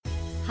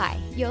Hi,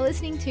 you're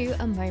listening to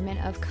A Moment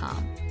of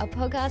Calm, a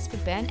podcast for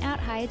burnt out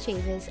high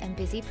achievers and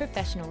busy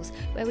professionals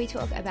where we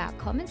talk about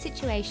common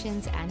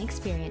situations and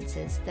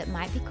experiences that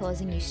might be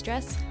causing you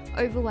stress,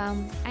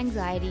 overwhelm,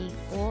 anxiety,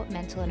 or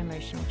mental and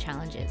emotional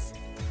challenges.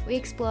 We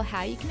explore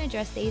how you can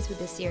address these with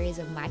a series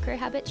of micro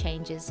habit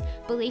changes,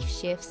 belief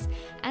shifts,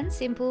 and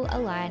simple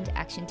aligned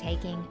action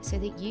taking so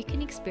that you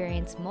can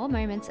experience more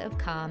moments of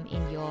calm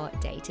in your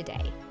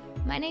day-to-day.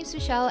 My name's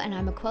Michelle and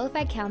I'm a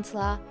qualified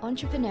counsellor,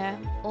 entrepreneur,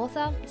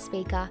 author,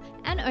 speaker,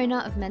 and owner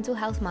of mental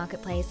health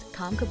marketplace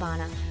Calm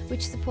Cabana,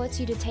 which supports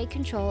you to take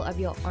control of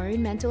your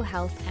own mental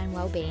health and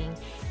well-being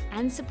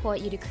and support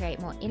you to create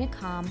more inner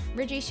calm,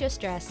 reduce your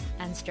stress,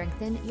 and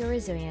strengthen your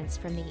resilience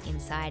from the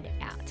inside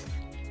out.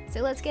 So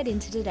let's get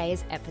into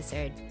today's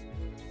episode.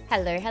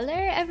 Hello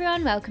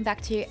everyone, welcome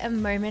back to A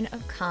Moment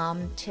of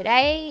Calm.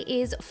 Today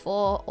is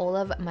for all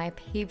of my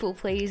people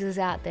pleasers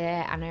out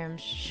there, and I'm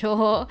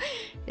sure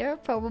there are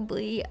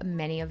probably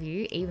many of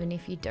you, even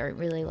if you don't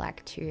really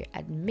like to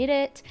admit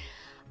it.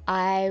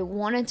 I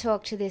want to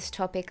talk to this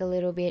topic a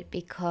little bit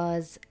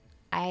because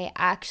I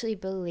actually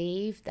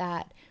believe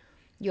that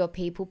your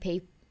people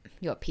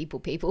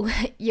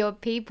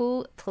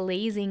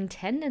pleasing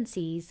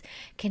tendencies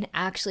can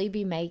actually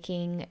be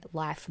making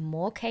life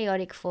more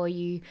chaotic for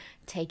you,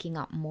 taking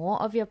up more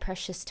of your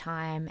precious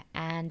time,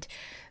 and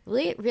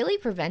really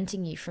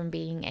preventing you from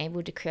being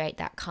able to create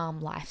that calm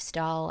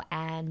lifestyle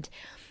and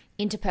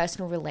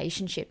interpersonal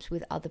relationships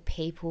with other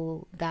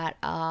people that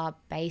are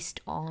based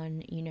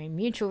on,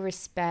 mutual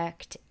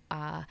respect,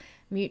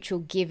 mutual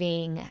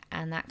giving,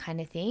 and that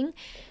kind of thing,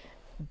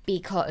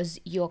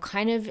 because you're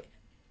kind of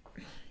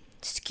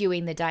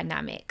skewing the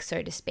dynamic,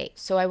 so to speak.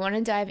 So I want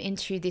to dive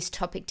into this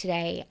topic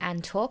today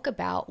and talk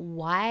about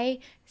why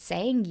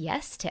saying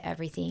yes to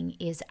everything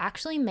is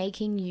actually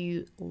making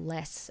you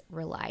less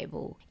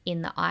reliable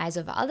in the eyes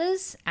of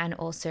others and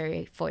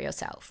also for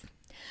yourself.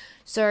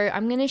 So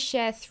I'm going to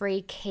share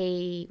 3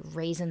 key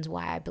reasons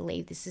why I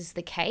believe this is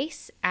the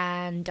case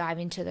and dive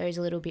into those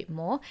a little bit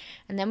more.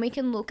 And then we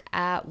can look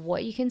at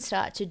what you can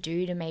start to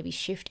do to maybe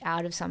shift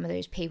out of some of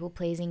those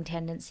people-pleasing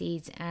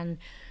tendencies and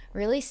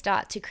really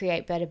start to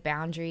create better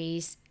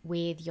boundaries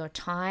with your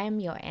time,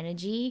 your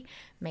energy,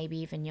 maybe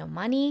even your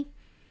money,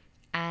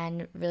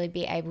 and really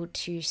be able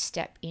to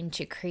step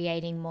into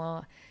creating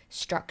more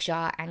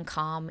structure and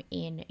calm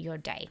in your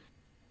day.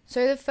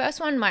 So the first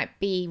one might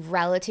be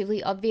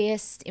relatively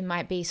obvious. It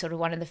might be sort of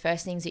one of the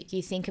first things that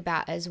you think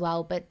about as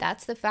well, but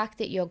that's the fact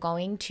that you're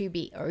going to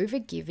be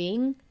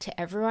overgiving to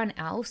everyone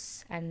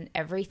else and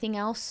everything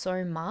else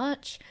so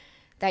much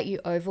that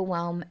you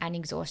overwhelm and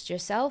exhaust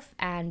yourself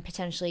and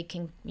potentially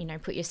can,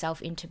 put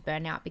yourself into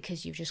burnout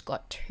because you've just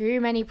got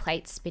too many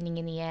plates spinning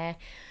in the air,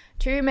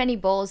 too many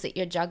balls that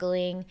you're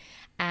juggling,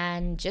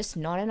 and just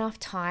not enough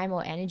time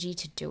or energy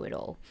to do it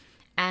all.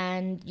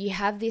 And you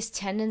have this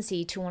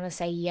tendency to want to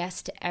say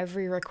yes to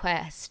every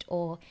request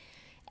or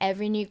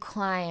every new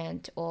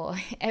client or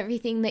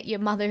everything that your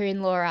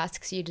mother-in-law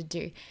asks you to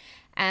do.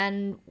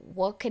 And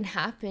what can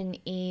happen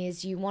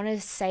is you want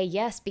to say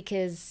yes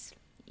because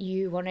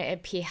you want to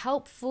appear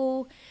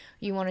helpful,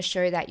 you want to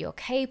show that you're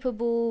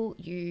capable,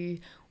 you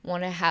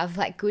want to have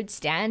good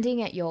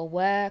standing at your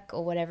work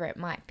or whatever it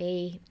might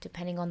be,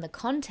 depending on the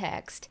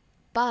context.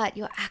 But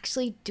you're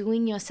actually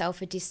doing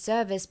yourself a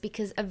disservice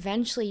because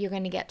eventually you're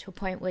going to get to a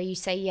point where you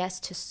say yes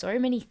to so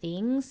many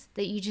things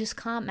that you just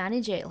can't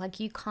manage it.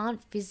 You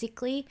can't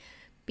physically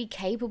be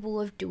capable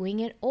of doing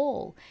it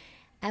all.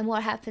 And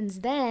what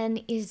happens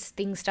then is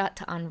things start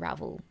to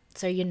unravel.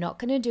 So you're not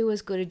going to do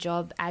as good a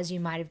job as you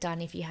might have done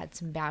if you had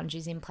some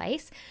boundaries in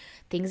place.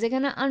 Things are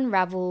going to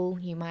unravel.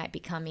 You might be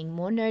becoming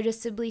more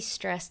noticeably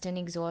stressed and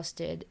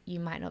exhausted. You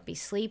might not be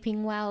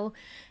sleeping well.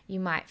 You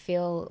might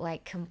feel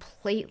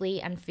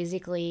completely and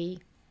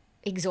physically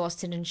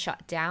exhausted and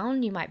shut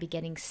down. You might be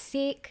getting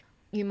sick.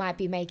 You might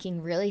be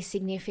making really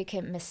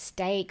significant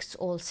mistakes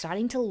or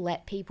starting to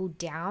let people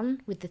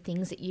down with the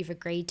things that you've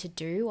agreed to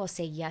do or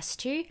say yes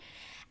to.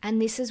 And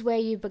this is where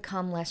you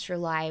become less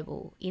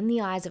reliable in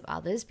the eyes of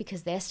others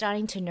because they're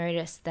starting to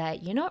notice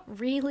that you're not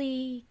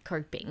really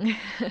coping.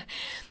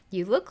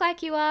 You look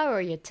like you are,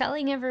 or you're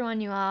telling everyone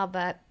you are,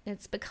 but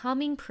it's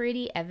becoming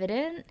pretty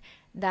evident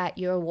that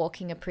you're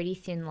walking a pretty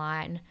thin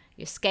line.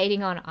 You're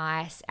skating on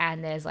ice,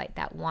 and there's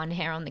that one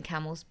hair on the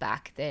camel's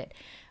back that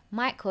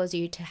might cause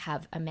you to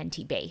have a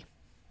mentee B.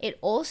 It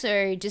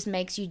also just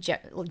makes you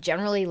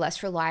generally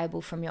less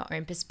reliable from your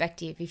own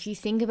perspective. If you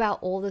think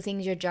about all the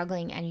things you're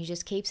juggling and you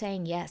just keep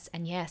saying yes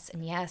and yes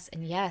and yes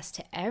and yes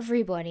to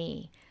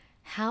everybody,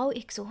 how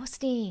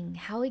exhausting.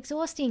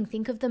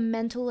 Think of the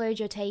mental load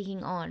you're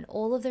taking on,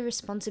 all of the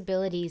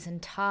responsibilities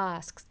and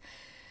tasks,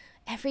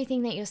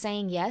 everything that you're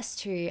saying yes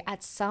to.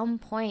 At some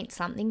point,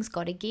 something's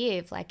got to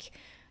give.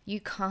 You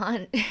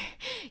can't,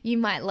 you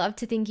might love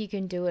to think you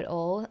can do it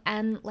all.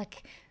 And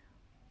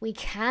we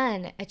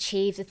can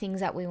achieve the things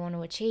that we want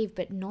to achieve,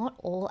 but not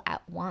all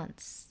at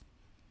once.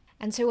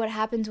 And so what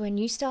happens when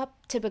you start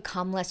to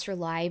become less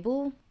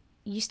reliable,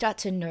 you start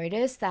to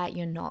notice that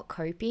you're not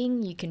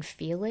coping. You can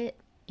feel it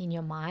in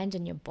your mind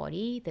and your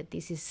body that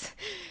this is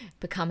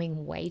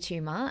becoming way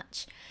too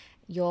much.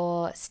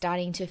 You're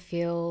starting to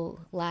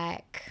feel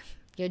like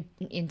you're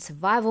in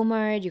survival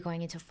mode, you're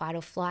going into fight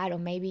or flight, or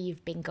maybe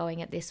you've been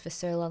going at this for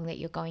so long that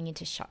you're going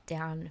into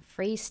shutdown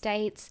freeze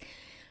states.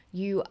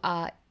 You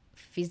are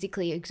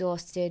physically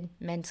exhausted,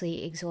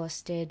 mentally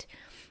exhausted,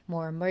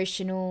 more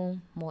emotional,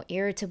 more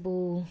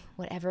irritable,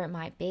 whatever it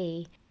might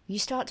be. You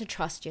start to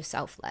trust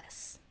yourself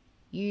less.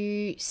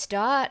 You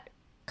start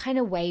kind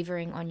of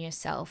wavering on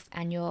yourself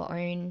and your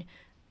own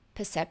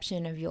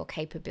perception of your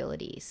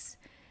capabilities.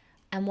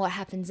 And what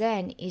happens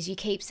then is you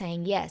keep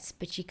saying yes,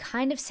 but you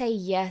kind of say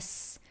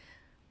yes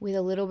with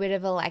a little bit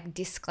of a like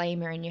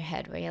disclaimer in your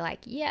head where you're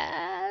like,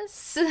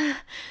 yes,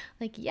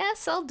 like,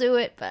 yes, I'll do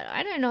it, but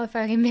I don't know if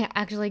I'm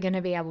actually going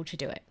to be able to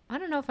do it. I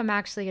don't know if I'm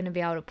actually going to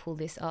be able to pull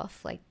this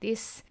off. Like,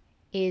 this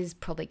is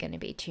probably going to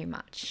be too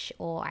much,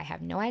 or I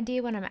have no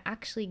idea when I'm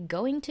actually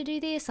going to do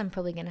this. I'm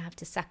probably going to have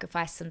to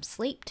sacrifice some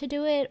sleep to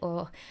do it,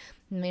 or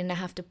I'm going to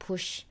have to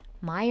push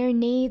my own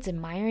needs and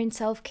my own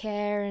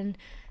self-care and,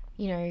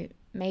 you know,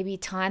 maybe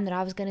time that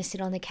I was going to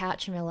sit on the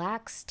couch and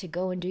relax to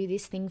go and do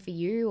this thing for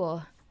you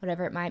or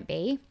whatever it might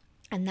be.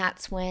 And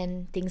that's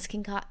when things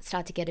can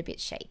start to get a bit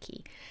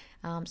shaky.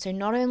 So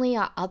not only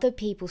are other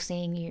people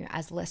seeing you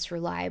as less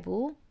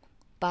reliable,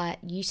 but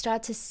you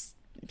start to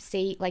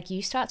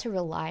you start to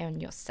rely on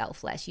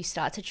yourself less. You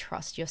start to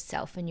trust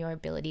yourself and your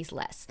abilities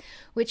less,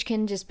 which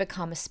can just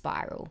become a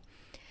spiral.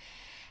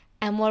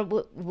 And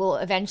what will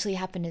eventually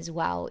happen as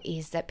well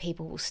is that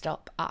people will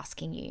stop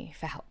asking you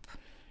for help.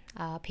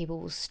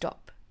 People will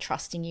stop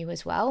trusting you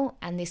as well.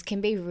 And this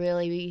can be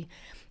really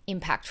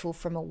impactful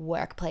from a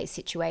workplace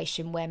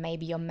situation where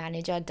maybe your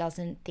manager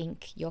doesn't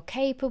think you're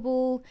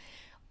capable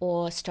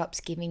or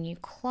stops giving you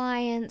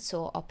clients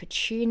or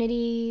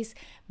opportunities.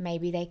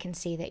 Maybe they can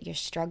see that you're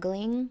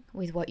struggling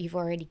with what you've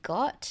already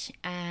got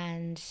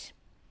and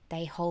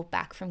they hold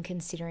back from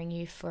considering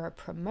you for a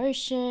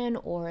promotion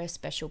or a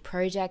special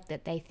project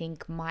that they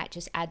think might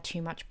just add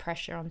too much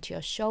pressure onto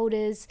your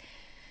shoulders.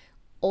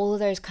 All of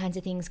those kinds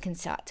of things can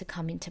start to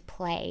come into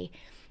play.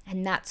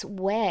 And that's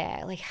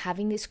where like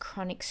having this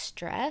chronic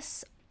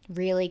stress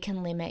really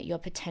can limit your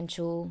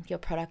potential, your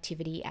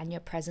productivity, and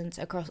your presence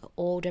across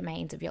all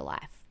domains of your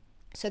life.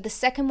 So the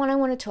second one I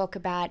want to talk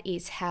about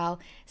is how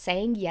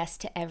saying yes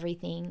to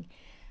everything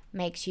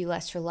makes you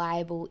less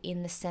reliable,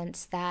 in the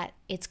sense that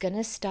it's going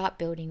to start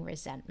building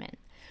resentment.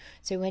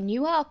 So when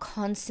you are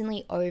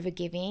constantly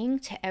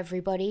overgiving to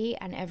everybody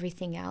and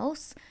everything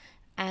else,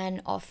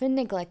 and often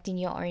neglecting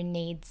your own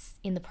needs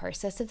in the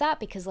process of that,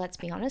 because let's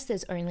be honest,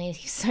 there's only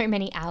so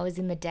many hours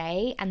in the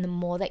day, and the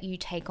more that you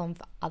take on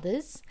for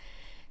others,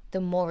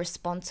 the more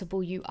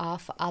responsible you are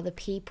for other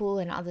people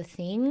and other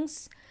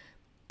things,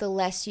 the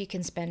less you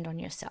can spend on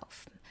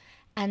yourself.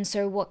 And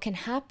so what can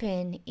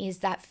happen is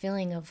that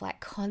feeling of like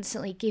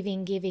constantly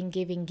giving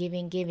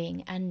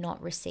and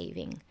not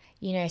receiving.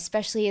 You know,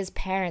 especially as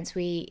parents,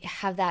 we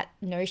have that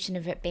notion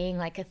of it being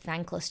like a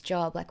thankless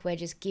job, like we're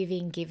just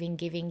giving,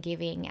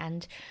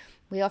 and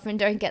we often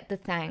don't get the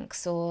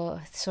thanks,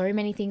 or so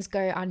many things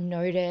go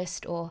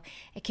unnoticed, or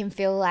it can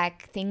feel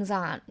like things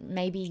aren't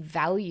maybe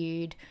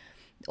valued.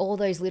 All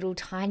those little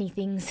tiny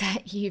things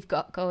that you've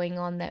got going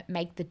on that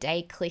make the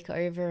day click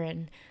over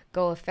and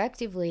go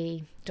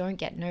effectively don't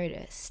get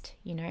noticed,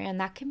 you know, and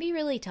that can be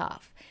really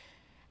tough.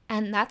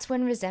 And that's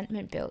when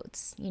resentment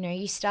builds. You know,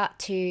 you start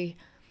to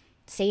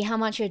see how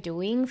much you're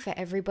doing for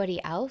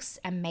everybody else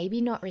and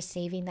maybe not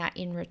receiving that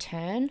in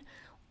return,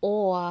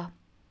 or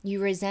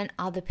you resent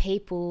other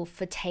people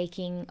for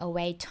taking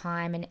away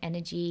time and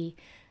energy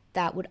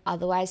that would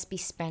otherwise be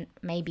spent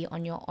maybe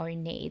on your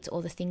own needs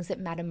or the things that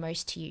matter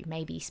most to you,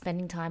 maybe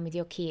spending time with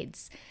your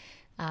kids,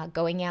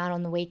 going out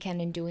on the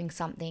weekend and doing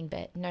something,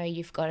 but no,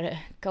 you've got to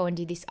go and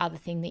do this other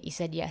thing that you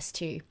said yes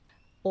to.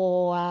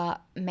 Or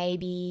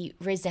maybe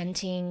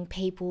resenting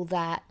people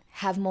that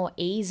have more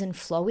ease and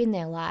flow in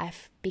their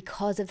life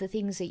because of the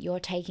things that you're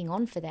taking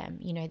on for them.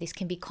 You know, this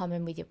can be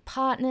common with your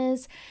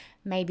partners.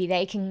 Maybe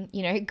they can,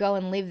 you know, go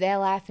and live their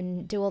life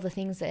and do all the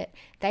things that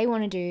they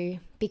want to do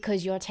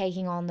because you're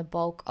taking on the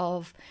bulk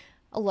of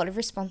a lot of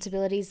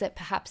responsibilities that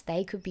perhaps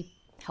they could be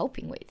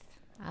helping with.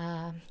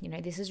 You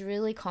know, this is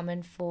really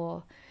common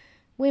for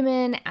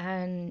women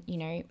and, you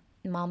know,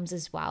 mums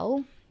as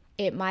well.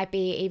 It might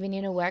be even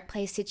in a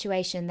workplace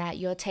situation that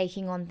you're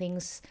taking on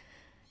things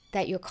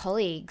that your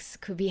colleagues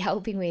could be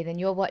helping with, and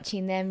you're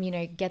watching them, you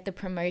know, get the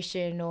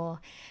promotion or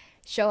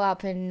show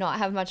up and not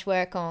have much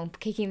work on,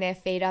 kicking their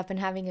feet up and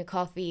having a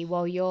coffee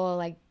while you're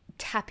like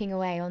tapping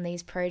away on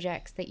these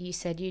projects that you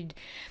said you'd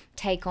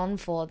take on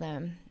for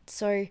them.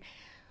 So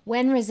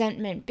when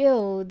resentment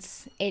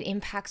builds, it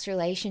impacts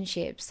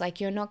relationships. Like,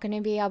 you're not going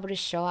to be able to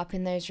show up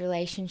in those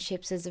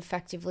relationships as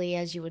effectively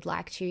as you would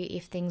like to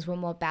if things were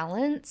more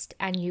balanced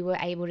and you were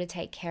able to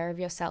take care of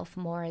yourself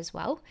more as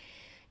well.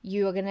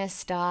 You are going to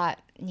start,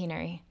 you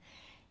know,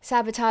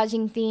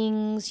 sabotaging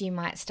things. You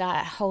might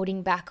start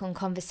holding back on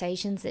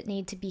conversations that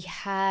need to be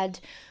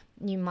had.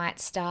 You might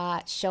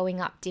start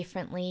showing up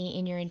differently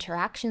in your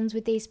interactions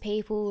with these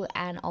people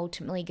and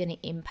ultimately going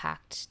to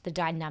impact the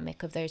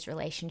dynamic of those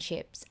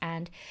relationships.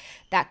 And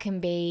that can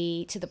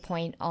be to the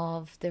point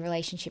of the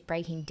relationship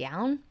breaking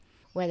down,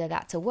 whether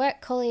that's a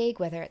work colleague,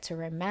 whether it's a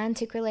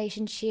romantic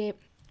relationship,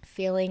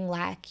 feeling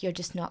like you're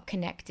just not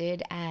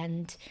connected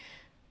and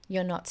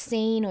you're not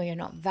seen or you're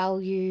not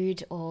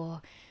valued,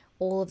 or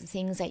all of the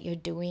things that you're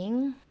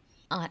doing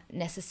aren't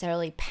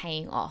necessarily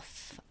paying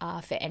off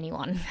for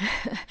anyone.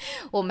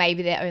 Or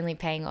maybe they're only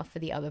paying off for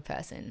the other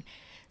person.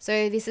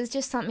 So this is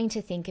just something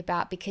to think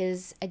about,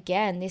 because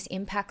again, this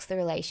impacts the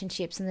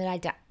relationships and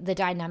the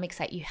dynamics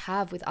that you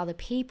have with other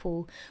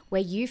people,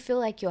 where you feel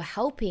like you're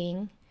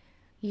helping.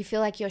 You feel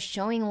like you're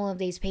showing all of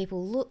these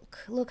people,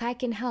 look, I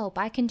can help.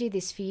 I can do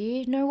this for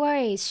you. No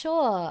worries.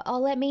 Sure. Oh,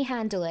 let me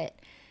handle it.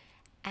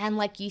 And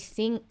like, you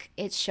think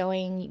it's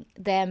showing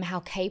them how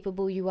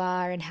capable you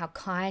are and how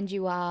kind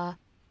you are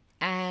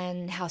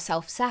and how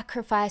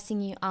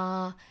self-sacrificing you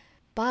are.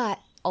 But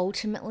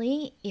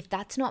ultimately, if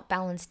that's not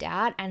balanced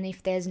out, and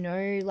if there's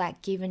no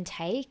like give and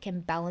take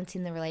and balance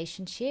in the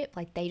relationship,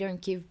 like they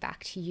don't give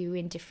back to you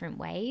in different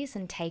ways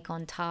and take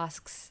on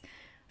tasks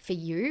for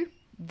you,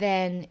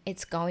 then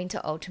it's going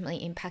to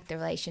ultimately impact the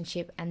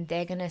relationship, and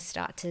they're going to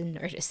start to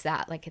notice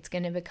that. Like, it's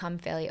going to become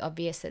fairly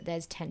obvious that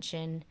there's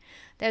tension,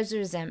 there's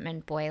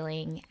resentment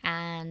boiling,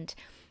 and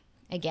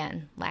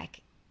again,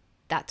 like,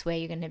 that's where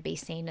you're going to be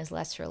seen as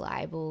less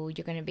reliable.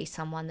 You're going to be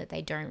someone that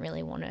they don't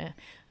really want to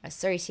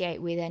associate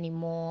with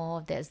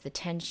anymore. There's the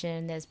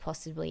tension, there's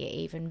possibly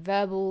even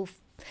verbal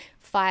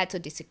fights or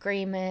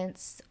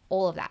disagreements,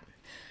 all of that.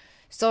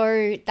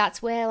 So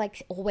that's where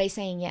like always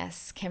saying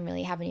yes can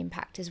really have an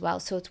impact as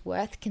well. So it's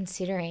worth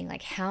considering,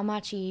 like, how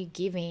much are you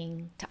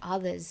giving to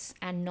others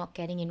and not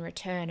getting in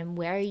return, and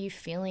where are you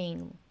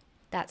feeling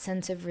that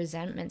sense of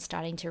resentment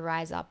starting to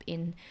rise up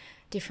in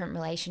different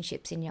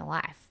relationships in your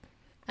life.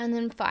 And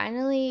then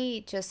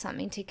finally, just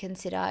something to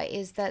consider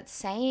is that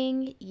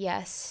saying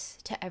yes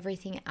to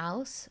everything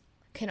else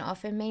can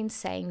often mean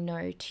saying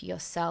no to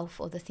yourself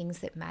or the things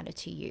that matter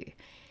to you.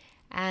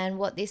 And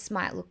what this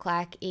might look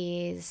like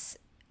is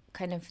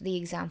kind of the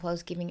example I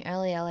was giving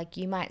earlier. Like,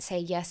 you might say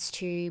yes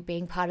to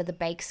being part of the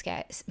bake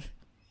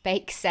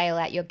sale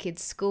at your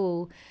kid's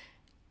school,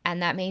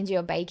 and that means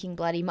you're baking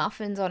bloody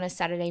muffins on a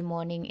Saturday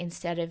morning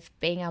instead of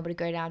being able to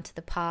go down to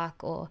the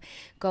park or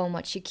go and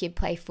watch your kid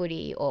play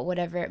footy or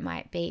whatever it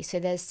might be. So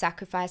there's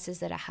sacrifices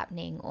that are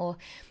happening. Or,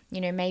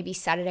 you know, maybe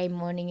Saturday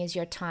morning is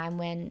your time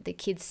when the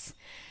kids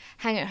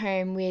hang at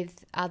home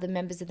with other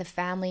members of the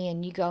family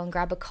and you go and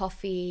grab a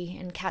coffee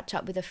and catch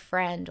up with a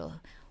friend or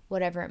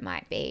whatever it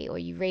might be, or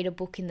you read a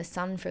book in the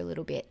sun for a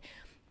little bit.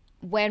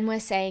 When we're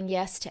saying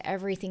yes to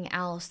everything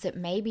else that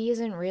maybe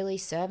isn't really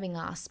serving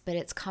us, but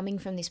it's coming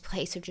from this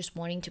place of just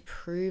wanting to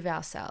prove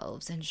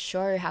ourselves and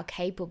show how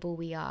capable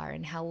we are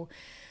and how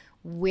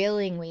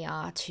willing we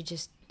are to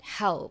just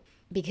help,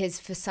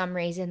 because for some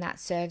reason that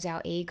serves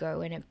our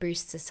ego and it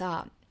boosts us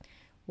up,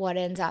 what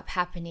ends up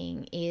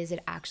happening is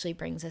it actually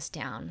brings us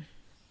down.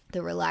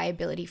 The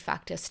reliability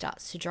factor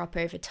starts to drop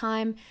over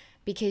time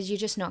because you're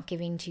just not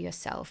giving to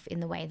yourself in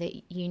the way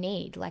that you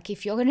need. Like,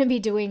 if you're going to be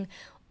doing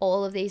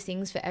all of these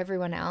things for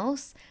everyone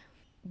else,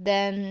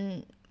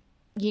 then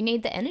you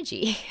need the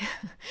energy.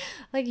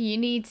 Like, you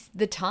need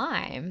the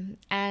time.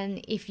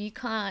 And if you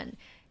can't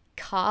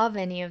carve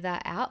any of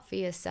that out for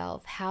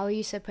yourself, how are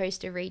you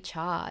supposed to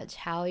recharge?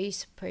 How are you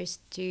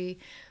supposed to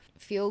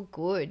feel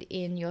good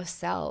in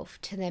yourself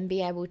to then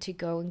be able to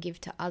go and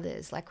give to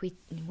others? Like,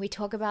 we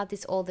talk about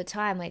this all the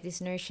time, like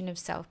this notion of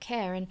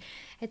self-care, and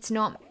it's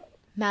not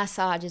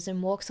massages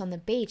and walks on the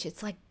beach.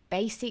 It's like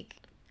basic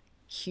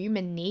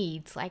human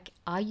needs. Like,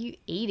 are you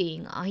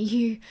eating? Are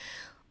you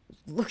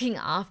looking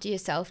after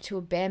yourself to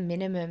a bare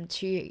minimum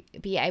to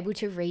be able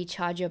to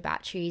recharge your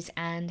batteries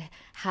and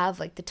have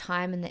like the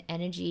time and the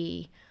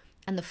energy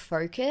and the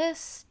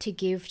focus to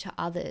give to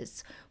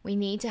others? We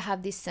need to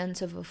have this sense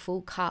of a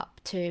full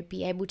cup to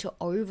be able to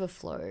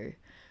overflow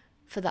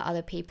for the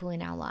other people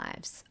in our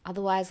lives.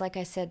 Otherwise, like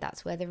I said,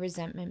 that's where the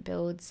resentment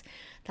builds.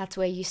 That's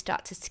where you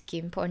start to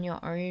skimp on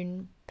your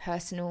own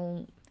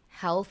personal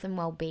health and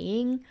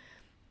well-being,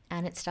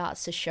 and it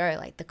starts to show,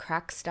 like the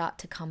cracks start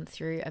to come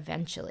through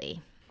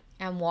eventually.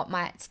 And what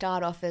might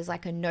start off as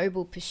like a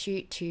noble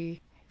pursuit to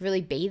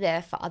really be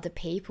there for other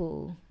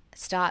people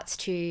starts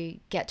to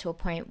get to a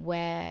point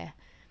where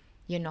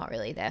you're not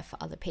really there for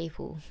other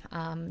people,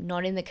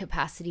 not in the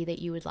capacity that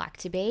you would like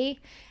to be,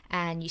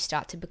 and you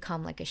start to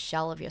become like a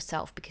shell of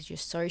yourself because you're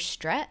so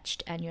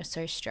stretched and you're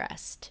so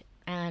stressed,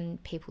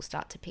 and people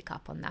start to pick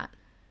up on that.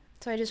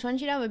 So I just want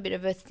you to have a bit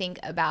of a think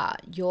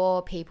about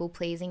your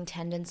people-pleasing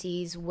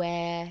tendencies,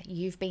 where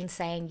you've been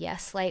saying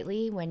yes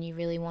lately when you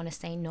really want to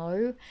say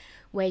no,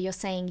 where you're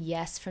saying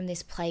yes from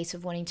this place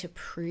of wanting to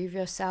prove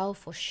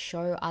yourself or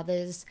show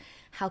others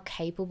how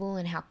capable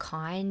and how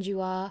kind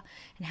you are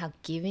and how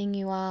giving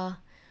you are,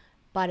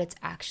 but it's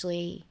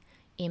actually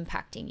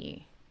impacting you.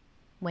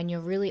 When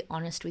you're really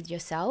honest with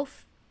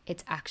yourself,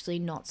 it's actually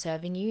not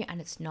serving you and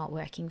it's not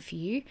working for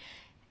you,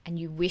 and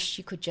you wish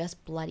you could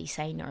just bloody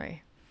say no.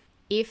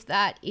 If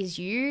that is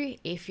you,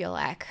 if you're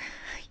like,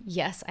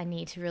 yes, I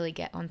need to really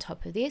get on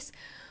top of this,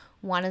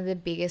 one of the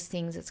biggest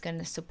things that's going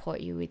to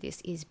support you with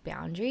this is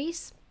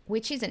boundaries,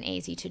 which isn't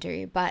easy to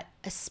do, but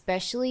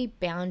especially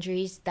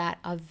boundaries that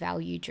are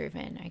value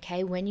driven,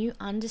 okay? When you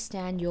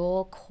understand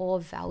your core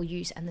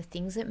values and the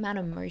things that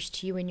matter most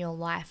to you in your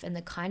life and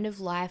the kind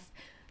of life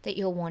that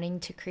you're wanting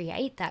to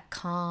create, that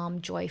calm,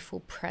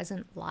 joyful,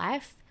 present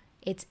life,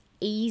 it's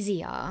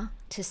easier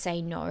to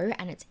say no,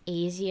 and it's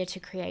easier to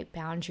create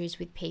boundaries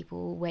with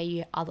people where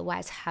you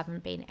otherwise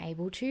haven't been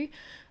able to,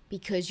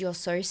 because you're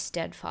so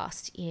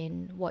steadfast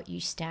in what you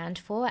stand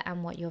for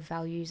and what your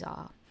values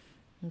are.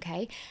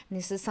 Okay, and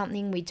this is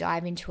something we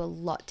dive into a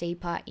lot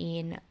deeper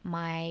in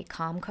my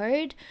Calm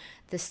Code,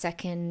 the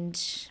second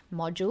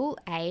module,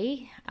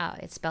 A.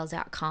 It spells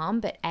out calm,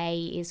 but A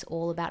is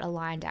all about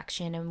aligned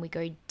action, and we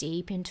go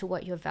deep into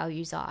what your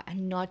values are,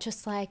 and not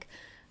just like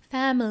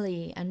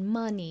family and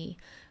money,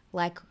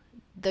 like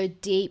the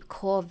deep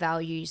core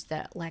values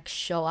that like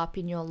show up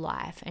in your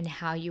life and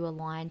how you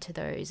align to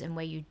those and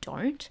where you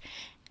don't,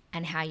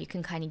 and how you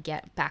can kind of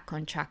get back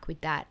on track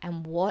with that,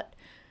 and what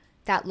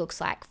that looks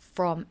like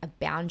from a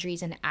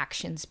boundaries and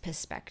actions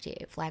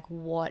perspective, like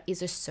what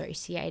is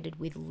associated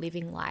with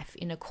living life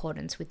in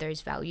accordance with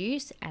those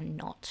values and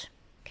not.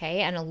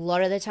 Okay, and a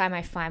lot of the time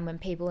I find when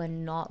people are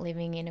not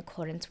living in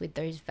accordance with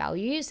those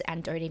values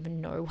and don't even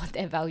know what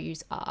their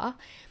values are,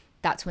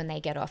 that's when they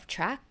get off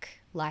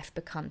track. Life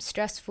becomes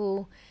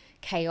stressful,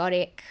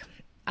 chaotic.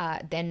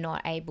 They're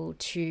not able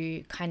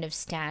to kind of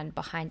stand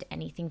behind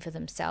anything for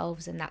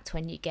themselves, and that's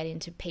when you get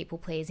into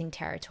people-pleasing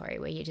territory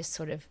where you just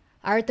sort of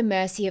are at the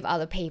mercy of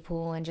other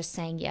people and just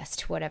saying yes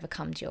to whatever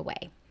comes your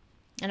way.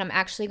 And I'm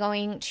actually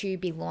going to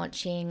be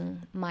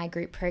launching my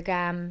group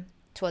program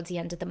towards the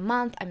end of the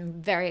month.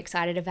 I'm very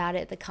excited about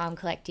it, the Calm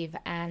Collective,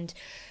 and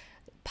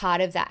part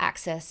of the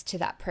access to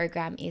that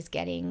program is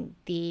getting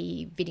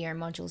the video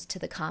modules to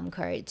the Calm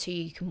Code, so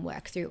you can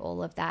work through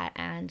all of that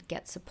and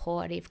get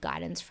supportive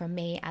guidance from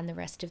me and the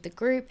rest of the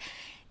group.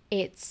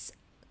 It's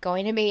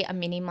going to be a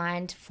mini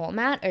mind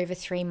format over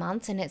 3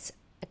 months, and it's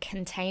a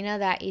container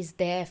that is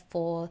there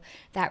for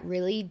that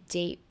really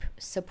deep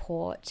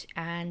support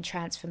and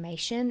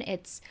transformation.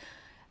 It's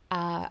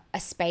a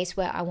space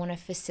where I want to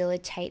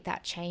facilitate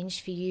that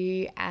change for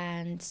you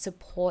and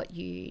support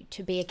you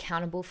to be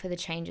accountable for the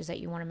changes that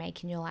you want to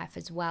make in your life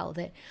as well,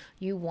 that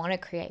you want to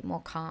create more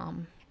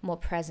calm, more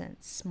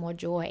presence, more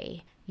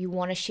joy. You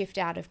want to shift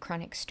out of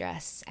chronic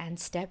stress and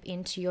step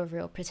into your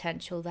real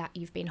potential that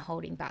you've been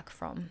holding back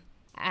from.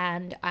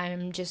 And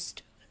I'm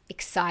just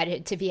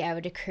excited to be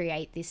able to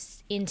create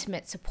this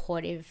intimate,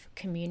 supportive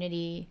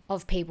community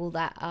of people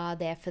that are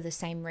there for the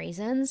same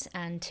reasons,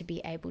 and to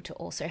be able to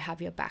also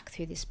have your back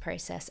through this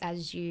process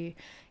as you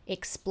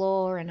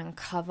explore and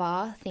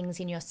uncover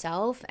things in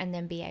yourself and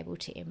then be able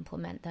to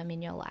implement them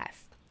in your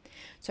life.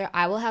 So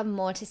I will have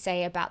more to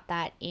say about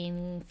that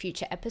in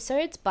future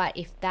episodes, but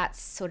if that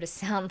sort of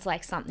sounds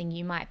like something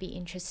you might be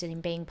interested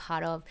in being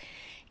part of,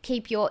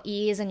 keep your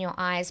ears and your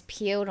eyes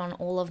peeled on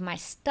all of my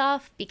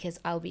stuff, because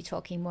I'll be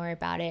talking more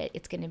about it.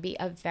 It's going to be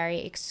a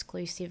very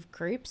exclusive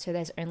group, so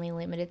there's only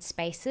limited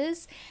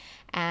spaces,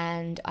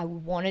 and I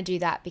want to do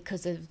that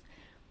because of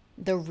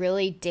the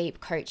really deep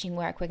coaching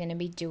work we're going to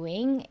be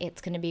doing.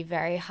 It's going to be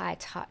very high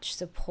touch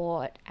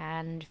support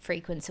and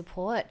frequent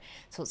support,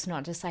 so it's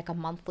not just like a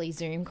monthly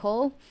Zoom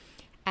call.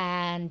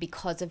 And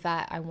because of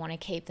that, I want to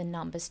keep the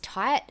numbers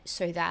tight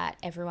so that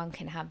everyone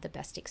can have the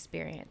best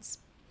experience.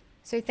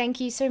 So thank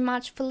you so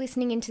much for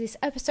listening into this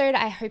episode.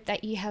 I hope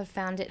that you have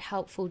found it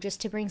helpful just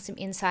to bring some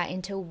insight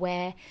into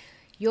where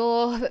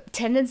your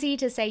tendency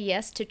to say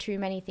yes to too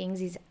many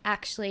things is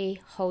actually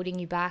holding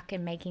you back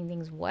and making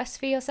things worse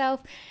for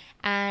yourself,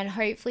 and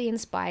hopefully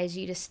inspires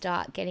you to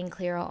start getting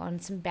clearer on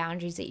some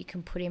boundaries that you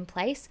can put in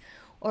place,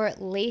 or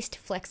at least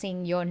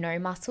flexing your no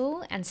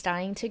muscle and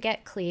starting to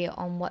get clear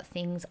on what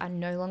things are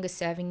no longer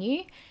serving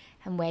you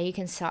and where you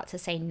can start to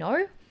say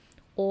no,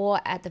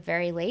 or at the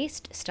very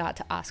least, start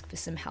to ask for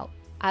some help.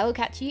 I will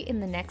catch you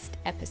in the next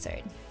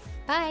episode.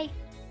 Bye!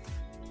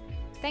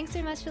 Thanks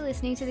so much for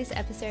listening to this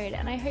episode,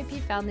 and I hope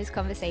you found this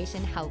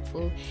conversation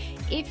helpful.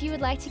 If you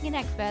would like to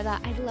connect further,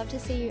 I'd love to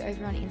see you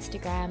over on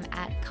Instagram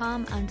at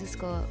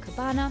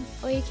calm_cabana,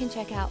 or you can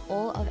check out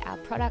all of our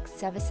products,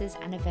 services,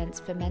 and events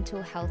for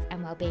mental health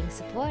and wellbeing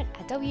support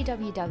at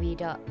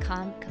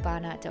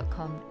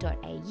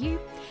www.calmcabana.com.au.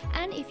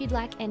 And if you'd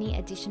like any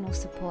additional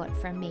support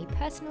from me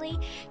personally,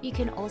 you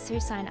can also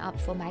sign up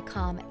for my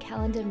Calm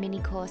Calendar mini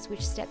course,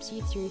 which steps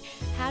you through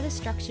how to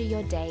structure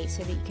your day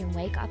so that you can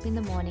wake up in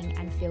the morning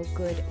and feel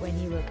good when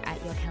you look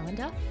at your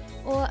calendar,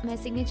 or my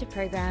signature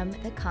program,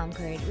 the Calm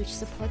Code, which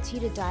supports you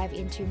to dive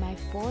into my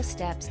 4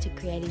 steps to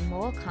creating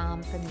more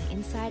calm from the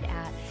inside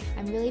out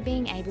and really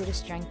being able to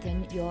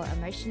strengthen your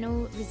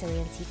emotional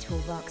resiliency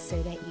toolbox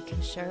so that you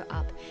can show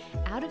up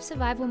out of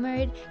survival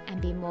mode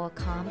and be more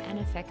calm and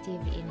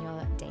effective in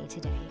your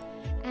day-to-day.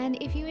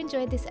 And if you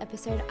enjoyed this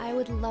episode, I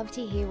would love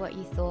to hear what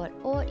you thought,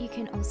 or you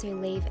can also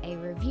leave a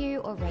review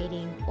or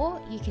rating,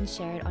 or you can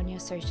share it on your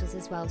socials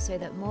as well so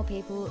that more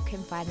people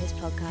can find this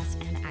podcast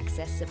and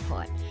access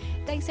support.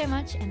 Thanks so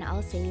much, and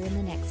I'll see you in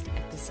the next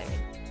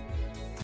episode.